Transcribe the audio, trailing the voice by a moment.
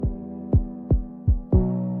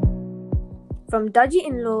From dodgy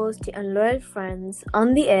in-laws to unloyal friends,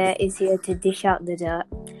 On the Air is here to dish out the dirt.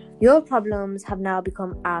 Your problems have now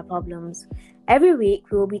become our problems. Every week,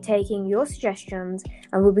 we will be taking your suggestions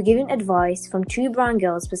and we'll be giving advice from two brown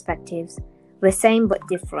girls' perspectives. We're same but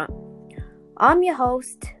different. I'm your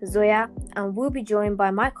host, Zoya, and we'll be joined by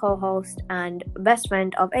my co-host and best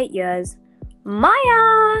friend of 8 years,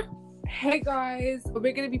 Maya! Hey guys,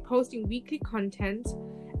 we're going to be posting weekly content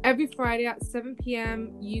every Friday at 7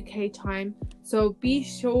 p.m. UK time, so be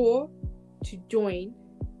sure to join.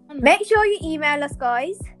 Make sure you email us,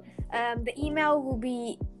 guys. The email will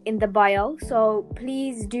be in the bio, so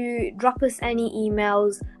please do drop us any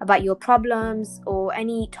emails about your problems or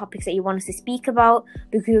any topics that you want us to speak about,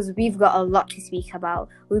 because we've got a lot to speak about.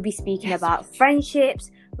 We'll be speaking about friendships,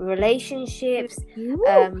 relationships,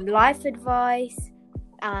 life advice,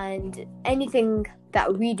 and anything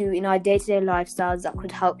that we do in our day-to-day lifestyles that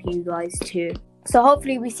could help you guys too. So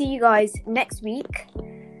hopefully we see you guys next week,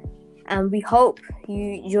 and we hope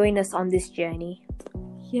you join us on this journey.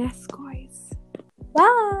 Yes, guys.